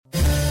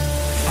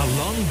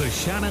Along the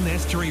Shannon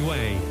Estuary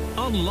Way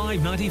on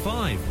Live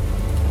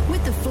 95.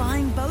 With the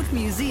Flying Boat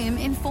Museum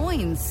in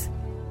Foynes.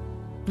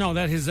 Now,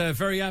 that is a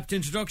very apt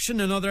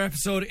introduction. Another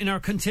episode in our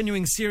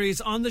continuing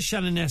series on the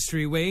Shannon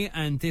Estuary Way.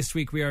 And this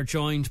week we are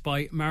joined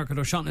by Margaret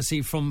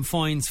O'Shaughnessy from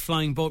Foynes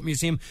Flying Boat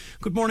Museum.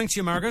 Good morning to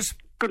you, Margaret.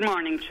 Good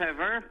morning,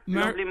 Trevor.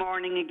 Lovely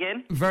morning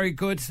again. Very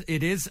good.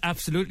 It is,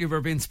 absolutely.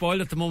 We're being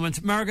spoiled at the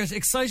moment. Margaret,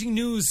 exciting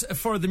news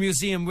for the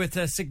museum with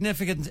a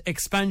significant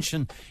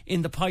expansion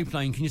in the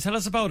pipeline. Can you tell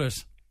us about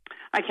it?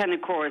 I can,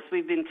 of course.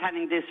 We've been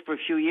planning this for a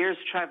few years,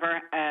 Trevor,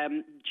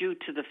 due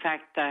to the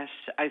fact that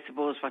I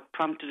suppose what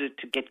prompted it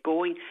to get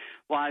going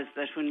was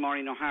that when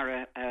Maureen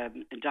O'Hara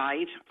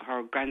died,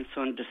 her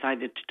grandson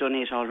decided to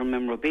donate all her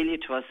memorabilia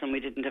to us, and we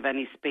didn't have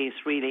any space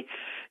really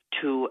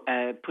to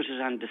put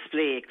it on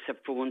display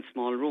except for one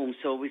small room.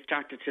 So we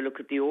started to look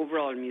at the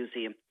overall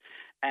museum,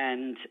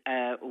 and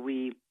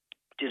we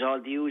did all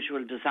the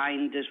usual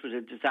design, this with a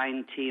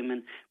design team,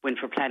 and went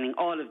for planning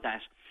all of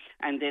that.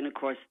 And then, of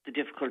course, the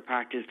difficult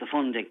part is the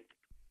funding.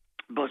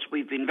 But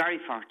we've been very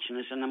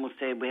fortunate, and I must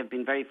say we have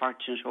been very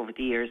fortunate over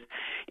the years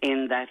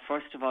in that,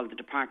 first of all, the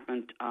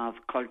Department of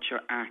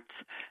Culture,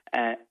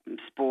 Arts,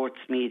 Sports,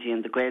 Media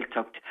and the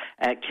Gaeltacht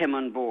came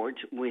on board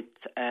with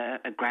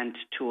a grant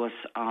to us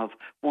of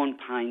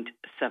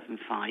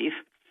 1.75.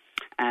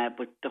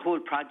 But the whole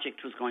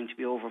project was going to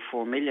be over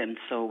 4 million,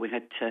 so we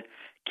had to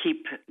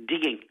keep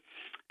digging.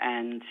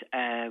 And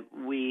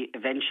we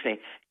eventually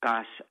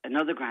got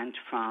another grant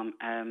from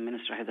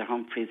Minister Heather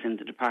Humphreys in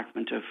the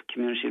Department of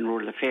Community and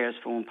Rural Affairs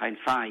for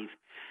 1.5,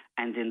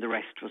 and then the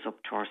rest was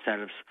up to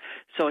ourselves.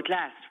 So at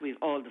last, we've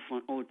all the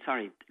fun.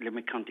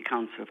 Limerick County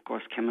Council, of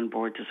course, came on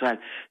board as well.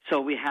 So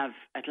we have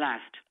at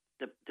last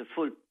the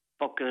full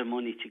bucket of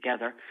money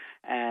together,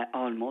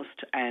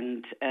 almost,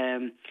 and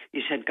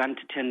it had gone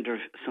to tender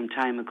some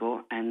time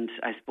ago. And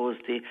I suppose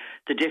the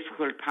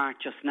difficult part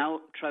just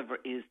now, Trevor,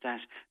 is that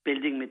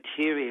building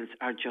materials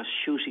are just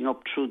shooting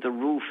up through the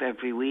roof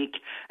every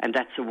week, and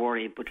that's a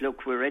worry. But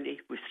look, we're ready.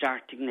 We're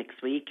starting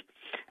next week,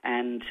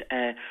 and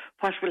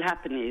what will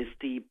happen is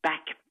the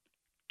back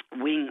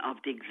wing of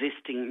the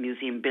existing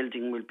museum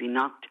building will be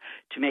knocked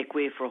to make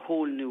way for a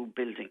whole new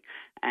building.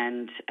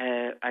 And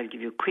I'll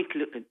give you a quick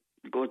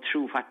go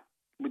through what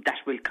that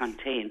will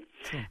contain.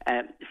 Sure.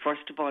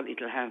 First of all,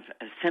 it'll have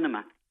a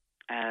cinema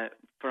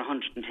for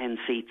 110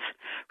 seats.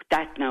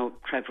 That now,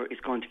 Trevor, is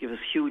going to give us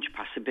huge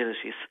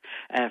possibilities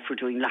for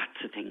doing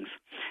lots of things.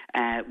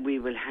 We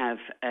will have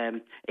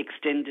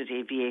extended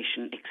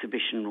aviation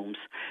exhibition rooms.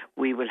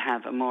 We will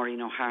have a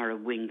Maureen O'Hara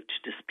wing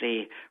to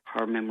display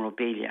her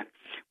memorabilia.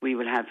 We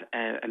will have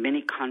a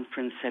mini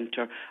conference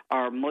centre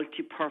or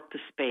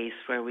multi-purpose space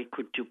where we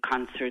could do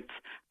concerts,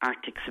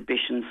 art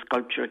exhibitions,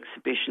 sculpture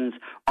exhibitions,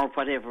 or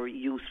whatever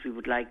use we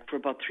would like for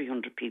about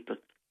 300 people,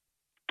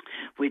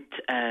 with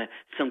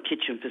some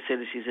kitchen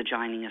facilities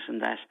adjoining it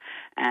and that.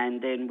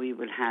 And then we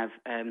will have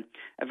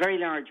a very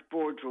large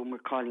boardroom, we're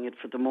calling it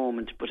for the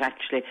moment, but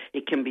actually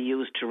it can be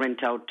used to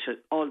rent out to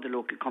all the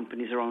local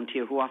companies around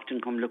here who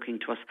often come looking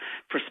to us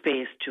for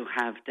space to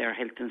have their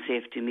health and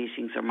safety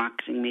meetings or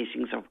marketing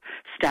meetings or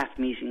staff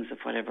meetings of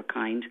whatever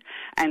kind.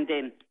 And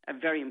then a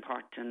very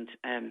important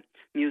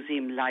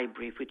museum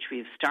library, which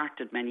we've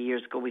started many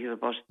years ago. We have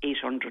about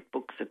 800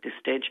 books at this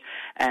stage,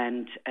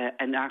 and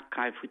an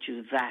archive which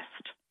is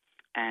vast,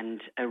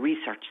 and a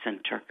research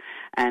centre.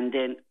 And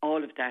then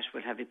all of that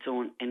will have its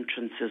own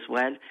entrance as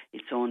well,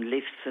 its own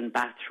lifts and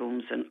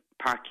bathrooms and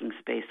parking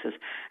spaces.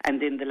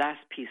 And then the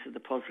last piece of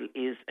the puzzle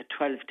is a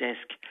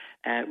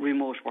 12-desk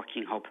remote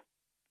working hub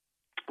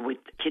with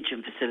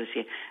kitchen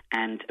facility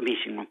and a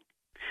meeting room.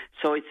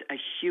 So it's a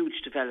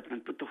huge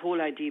development, but the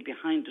whole idea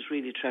behind it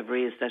really, Trevor,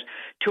 is that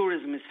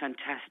tourism is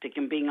fantastic,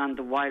 and being on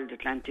the Wild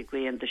Atlantic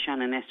Way and the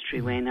Shannon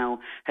Estuary Way now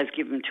has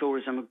given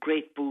tourism a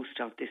great boost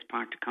out this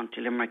part of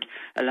County Limerick,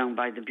 along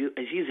by it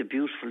is a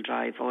beautiful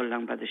drive all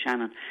along by the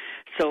Shannon.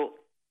 So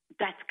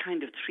that's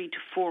kind of 3 to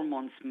 4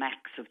 months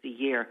max of the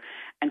year,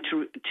 and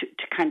to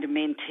kind of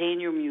maintain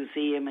your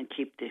museum and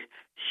keep the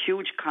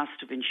huge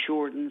cost of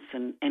insurance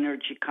and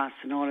energy costs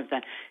and all of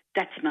that,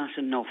 that's not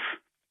enough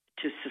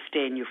to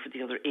sustain you for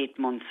the other 8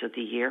 months of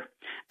the year,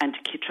 and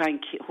to try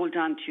and hold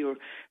on to your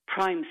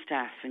prime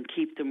staff and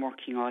keep them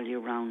working all year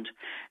round.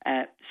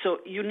 So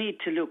you need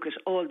to look at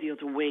all the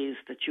other ways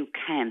that you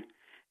can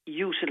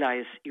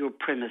utilise your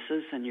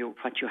premises and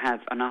what you have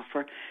on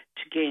offer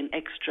to gain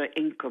extra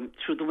income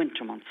through the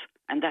winter months.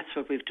 And that's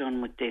what we've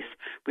done with this.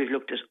 We've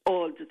looked at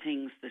all the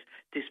things that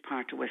this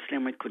part of West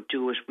Limerick could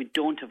do it. We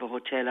don't have a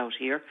hotel out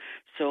here,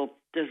 so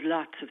there's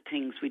lots of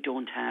things we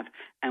don't have,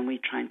 and we're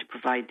trying to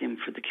provide them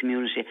for the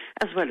community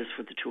as well as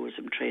for the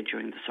tourism trade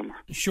during the summer.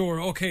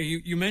 Sure, okay.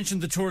 You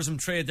mentioned the tourism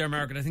trade there,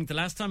 Margaret. I think the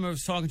last time I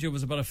was talking to you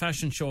was about a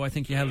fashion show. I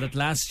think you held it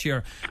last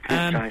year.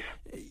 That's right.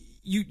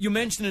 You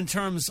mentioned in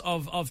terms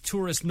of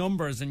tourist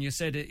numbers, and you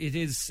said it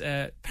is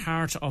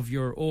part of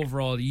your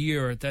overall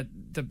year that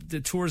the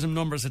tourism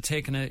numbers have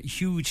taken a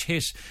huge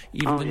hit,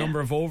 even the number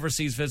of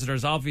overseas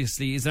visitors,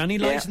 obviously. Is there any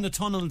light in the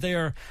tunnel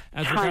there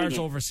as regards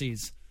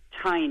overseas?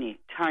 tiny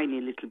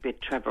little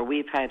bit, Trevor.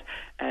 We've had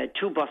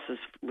 2 buses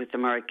with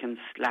Americans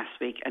last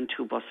week and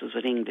 2 buses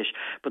with English.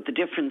 But the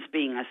difference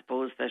being, I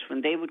suppose, that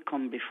when they would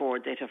come before,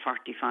 they'd have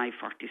 45,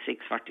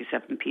 46,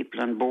 47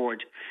 people on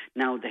board.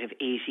 Now they have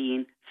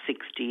 18,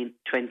 16,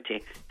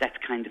 20. That's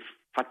kind of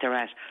what they're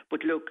at.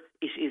 But look,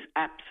 it is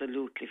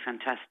absolutely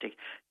fantastic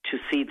to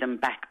see them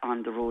back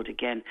on the road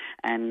again,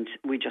 and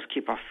we just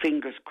keep our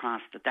fingers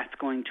crossed that that's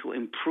going to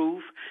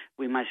improve.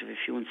 We might have a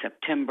few in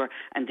September,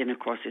 and then of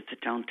course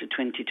it's down to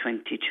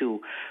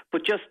 2022.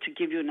 But just to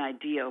give you an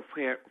idea of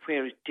where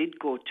it did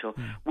go to,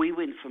 we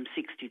went from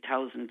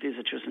 60,000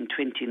 visitors in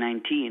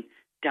 2019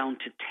 down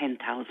to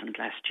 10,000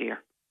 last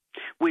year.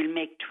 We'll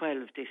make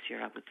 12 this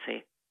year, I would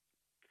say,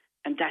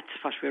 and that's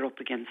what we're up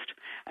against.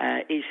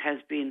 It has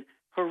been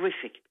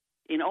horrific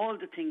in all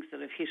the things that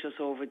have hit us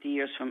over the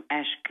years, from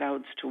ash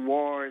clouds to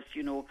wars,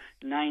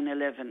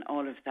 9/11,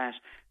 all of that.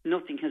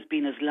 Nothing has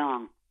been as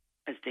long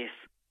as this.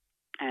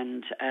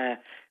 And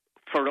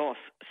for us,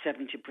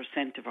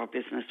 70% of our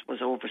business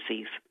was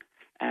overseas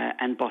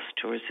and bus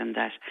tours and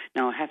that.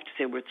 Now, I have to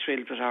say we're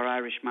thrilled with our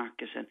Irish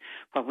market, and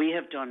what we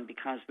have done,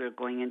 because we're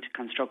going into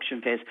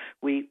construction phase,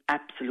 we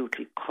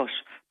absolutely cut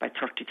by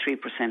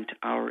 33%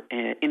 our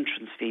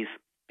entrance fees,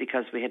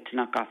 because we had to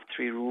knock off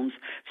 3 rooms.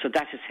 So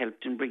that has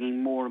helped in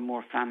bringing more and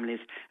more families.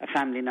 A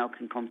family now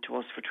can come to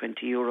us for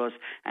 €20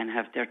 and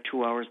have their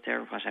 2 hours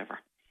there or whatever.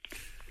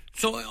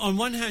 So on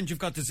one hand, you've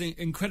got this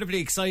incredibly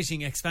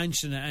exciting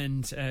expansion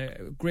and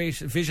great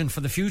vision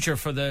for the future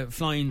for the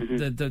flying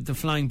the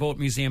Flying Boat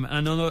Museum,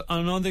 and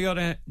on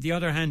the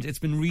other hand, it's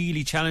been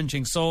really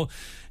challenging. So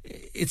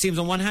it seems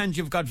on one hand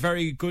you've got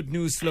very good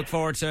news to look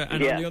forward to,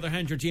 and on the other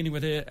hand you're dealing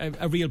with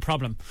a real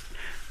problem.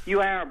 You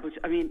are, but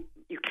I mean,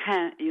 you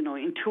can't,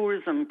 in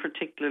tourism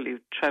particularly,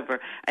 Trevor,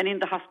 and in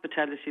the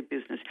hospitality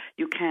business,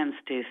 you can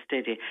stay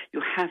steady.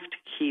 You have to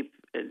keep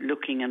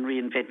looking and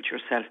reinvent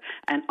yourself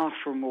and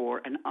offer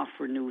more and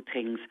offer new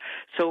things.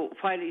 So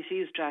while it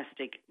is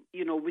drastic,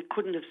 we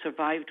couldn't have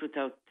survived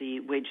without the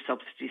wage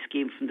subsidy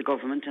scheme from the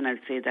government, and I'd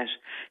say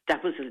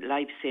that was a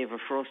lifesaver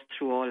for us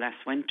through all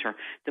last winter,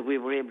 that we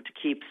were able to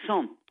keep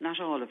some, not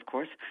all of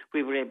course,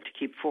 we were able to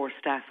keep 4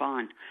 staff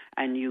on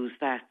and use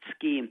that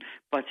scheme.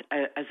 But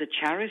as a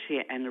charity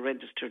and a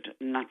registered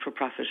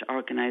not-for-profit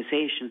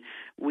organisation,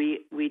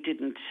 we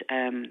didn't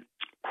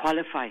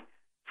qualify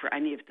for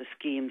any of the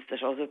schemes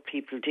that other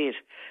people did.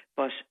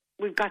 But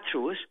we've got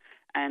through it.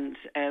 And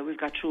we've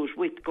got through it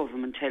with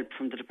government help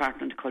from the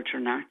Department of Culture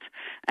and Arts.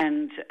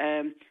 And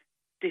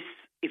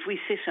if we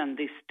sit on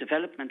this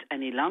development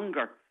any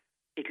longer,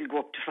 it'll go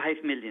up to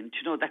 5 million.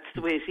 That's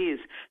the way it is.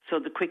 So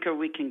the quicker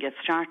we can get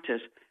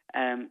started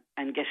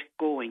and get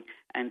going,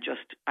 and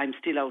I'm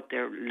still out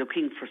there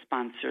looking for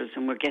sponsors,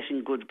 and we're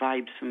getting good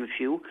vibes from a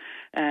few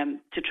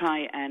to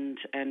try and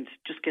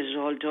just get it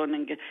all done.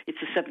 And it's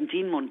a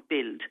 17-month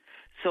build.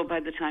 So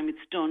by the time it's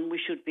done, we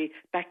should be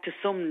back to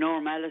some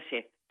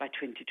normality by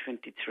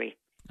 2023.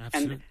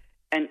 Absolutely.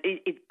 And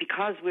it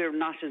because we're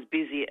not as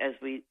busy as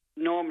we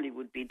normally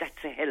would be, that's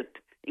a help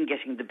in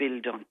getting the bill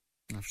done.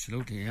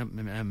 Absolutely, yeah.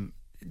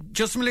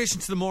 Just in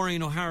relation to the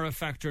Maureen O'Hara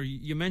factor,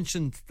 you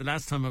mentioned the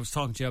last time I was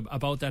talking to you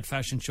about that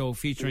fashion show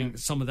featuring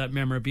some of that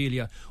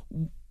memorabilia.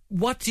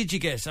 What did you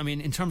get? I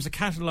mean, in terms of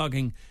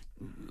cataloguing...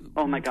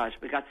 Oh my God,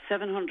 we got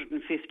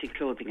 750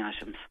 clothing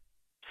items.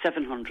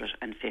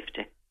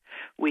 750.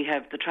 We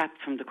have the trap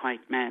from The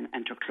Quiet Man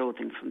and her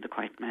clothing from The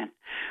Quiet Man.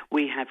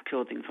 We have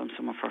clothing from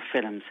some of her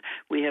films.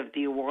 We have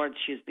the awards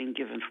she's been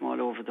given from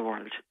all over the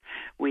world.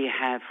 We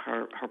have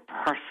her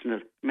personal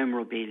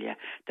memorabilia.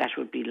 That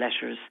would be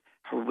letters,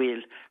 her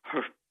will,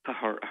 her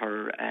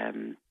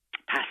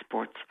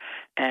passports,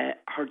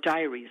 her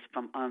diaries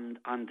from on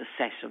the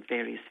set of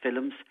various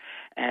films.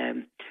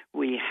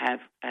 We have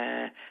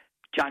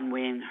John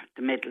Wayne,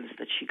 the medals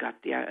that she got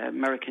the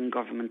American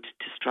government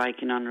to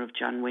strike in honour of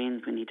John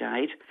Wayne when he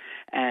died.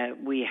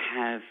 We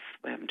have,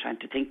 I'm trying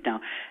to think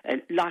now,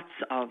 lots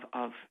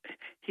of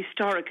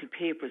historical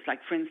papers. Like,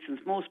 for instance,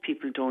 most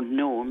people don't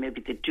know, or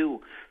maybe they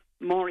do,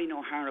 Maureen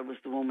O'Hara was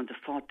the woman that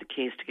fought the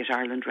case to get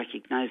Ireland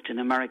recognised in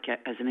America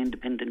as an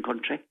independent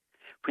country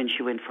when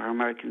she went for her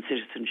American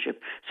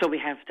citizenship. So we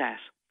have that.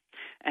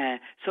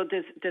 So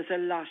there's a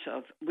lot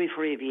of, with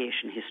her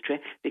aviation history,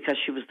 because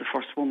she was the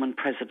first woman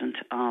president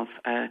of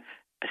a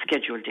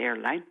scheduled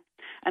airline.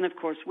 And of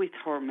course, with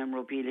her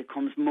memorabilia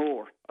comes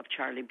more of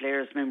Charlie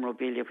Blair's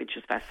memorabilia, which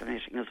is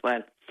fascinating as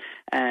well.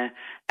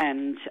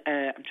 And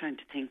I'm trying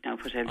to think now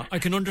what else. I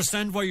can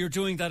understand why you're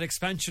doing that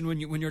expansion when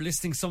you're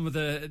listing some of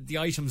the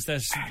items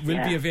that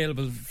will be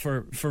available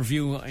for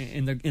view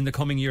in the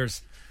coming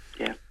years.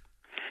 Yeah.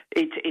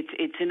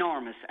 It's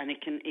enormous, and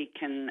it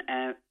can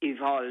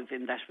evolve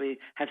in that we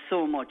have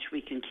so much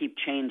we can keep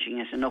changing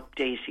it and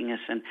updating it.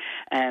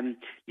 And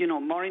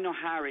Maureen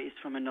O'Hara is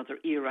from another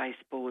era, I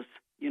suppose.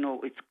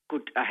 It's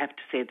good. I have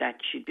to say that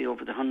she'd be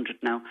over the 100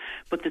 now.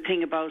 But the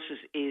thing about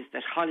it is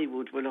that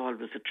Hollywood will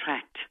always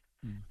attract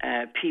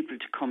people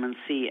to come and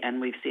see, and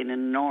we've seen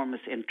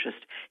enormous interest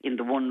in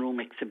the one-room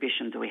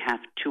exhibition that we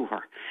have to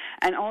her.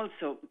 And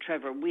also,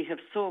 Trevor, we have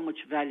so much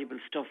valuable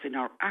stuff in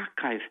our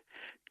archive.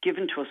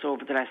 given to us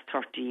over the last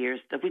 30 years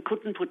that we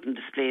couldn't put in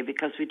display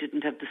because we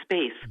didn't have the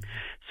space.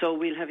 So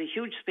we'll have a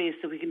huge space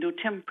that we can do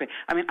temporary.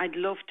 I mean, I'd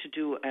love to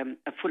do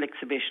a full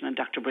exhibition on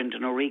Dr.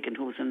 Brendan O'Regan,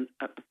 who's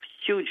a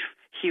huge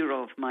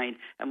hero of mine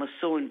and was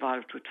so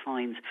involved with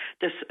Foynes.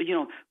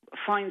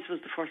 Foynes was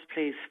the first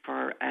place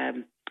for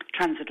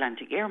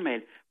transatlantic airmail.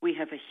 We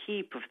have a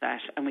heap of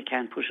that, and we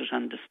can't put it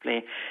on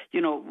display.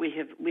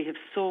 We have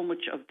so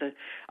much of the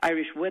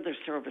Irish Weather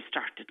Service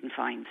started in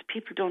Foynes.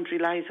 People don't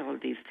realise all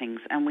these things,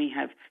 and we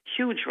have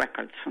huge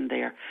records from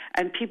there.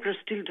 And people are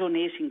still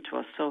donating to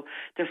us, so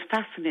there's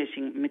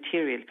fascinating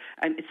material.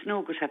 And it's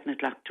no good having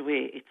it locked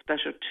away. It's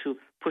better to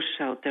push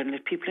it out there and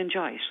let people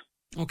enjoy it.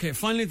 Okay,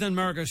 finally then,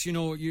 Margaret,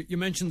 you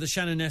mentioned the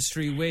Shannon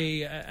Estuary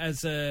Way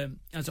as a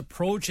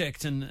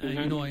project, and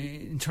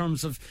in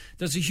terms of,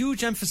 there's a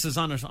huge emphasis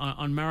on it,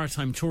 on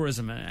maritime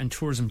tourism and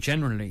tourism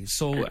generally.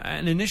 So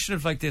an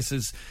initiative like this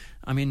is,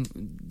 I mean,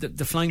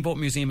 the Flying Boat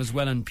Museum is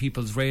well on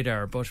people's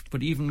radar, but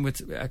even with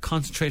a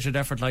concentrated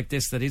effort like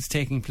this that is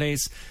taking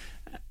place,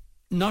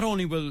 not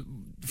only will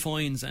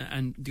Foynes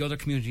and the other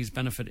communities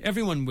benefit,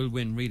 everyone will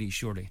win, really,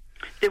 surely.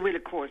 They will,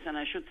 of course, and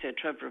I should say,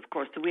 Trevor, of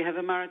course, that we have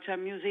a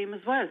maritime museum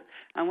as well,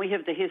 and we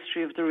have the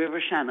history of the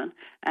River Shannon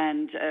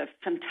and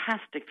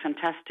fantastic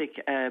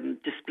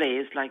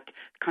displays like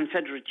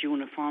Confederate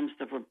uniforms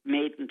that were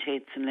made in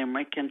Tate's in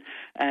Limerick and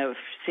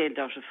sailed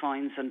out of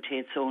Foynes on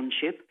Tate's own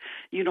ship.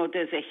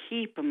 There's a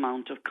heap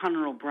amount of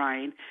Conor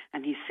O'Brien,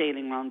 and he's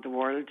sailing around the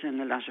world in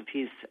a lot of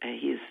his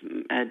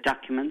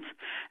documents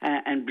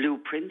and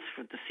blueprints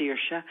for the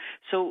Saoirse.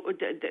 So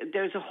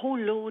there's a whole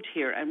load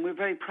here, and we're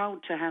very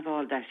proud to have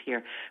all that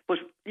here. But,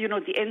 the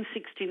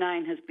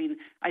N69 has been,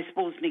 I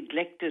suppose,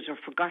 neglected or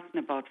forgotten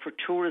about for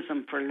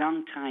tourism for a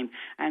long time.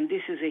 And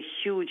this is a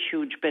huge,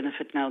 huge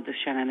benefit now, the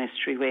Shannon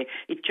Estuary Way.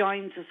 It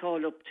joins us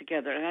all up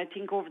together. And I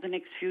think over the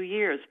next few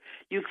years,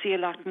 you'll see a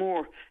lot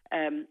more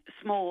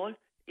small,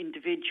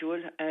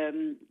 individual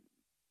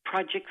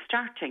projects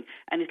starting.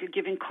 And it'll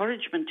give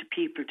encouragement to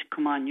people to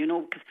come on,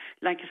 because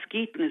like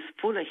Skeeton is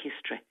full of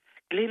history.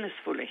 Glynn is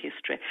full of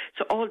history.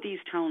 So all these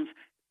towns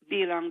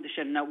be along the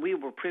Shannon. Now, we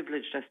were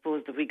privileged, I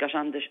suppose, that we got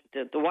on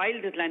the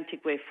Wild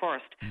Atlantic Way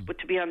first, but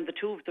to be on the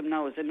two of them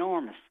now is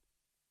enormous.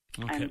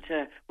 Okay.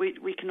 And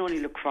we can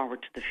only look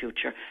forward to the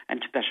future and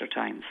to better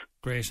times.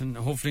 Great, and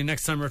hopefully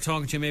next time we're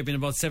talking to you, maybe in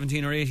about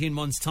 17 or 18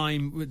 months'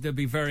 time, there'll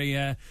be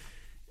very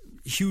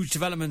huge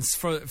developments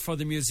for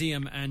the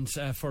museum and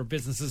for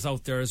businesses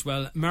out there as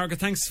well. Margaret,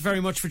 thanks very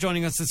much for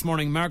joining us this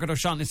morning. Margaret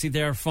O'Shaughnessy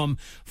there from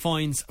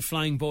Foynes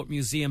Flying Boat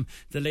Museum,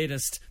 the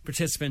latest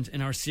participant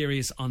in our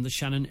series on the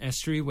Shannon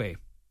Estuary Way.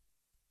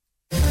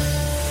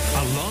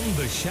 Along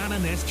the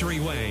Shannon Estuary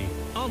Way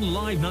on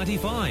Live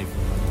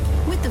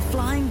 95. With the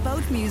Flying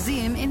Boat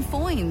Museum in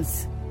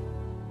Foynes.